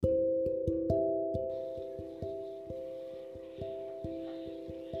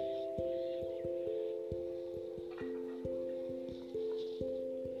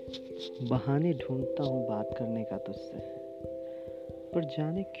बहाने ढूंढता हूँ बात करने का तुझसे, पर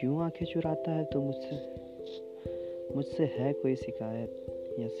जाने क्यों आंखें चुराता है तू मुझसे। मुझसे है कोई शिकायत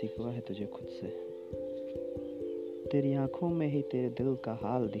या शिकवा है तुझे खुद से। तेरी आंखों में ही तेरे दिल का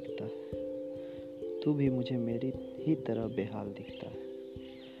हाल दिखता है। तू भी मुझे मेरी ही तरह बेहाल दिखता है।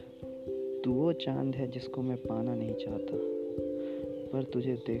 तू वो चांद है जिसको मैं पाना नहीं चाहता, पर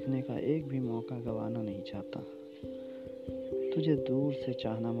तुझे देखने का एक भी मौका गंवाना नहीं चाहता। तुझे दूर से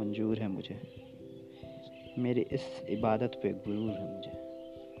चाहना मंजूर है मुझे, मेरी इस इबादत पे गुरूर है मुझे।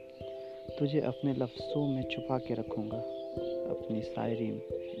 तुझे अपने लफ्ज़ों में छुपा के रखूँगा, अपनी शायरी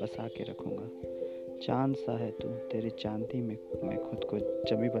बसा के रखूँगा। चाँद सा है तू, तेरी चांदी में मैं खुद को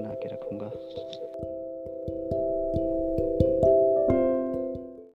जमी बना के रखूँगा।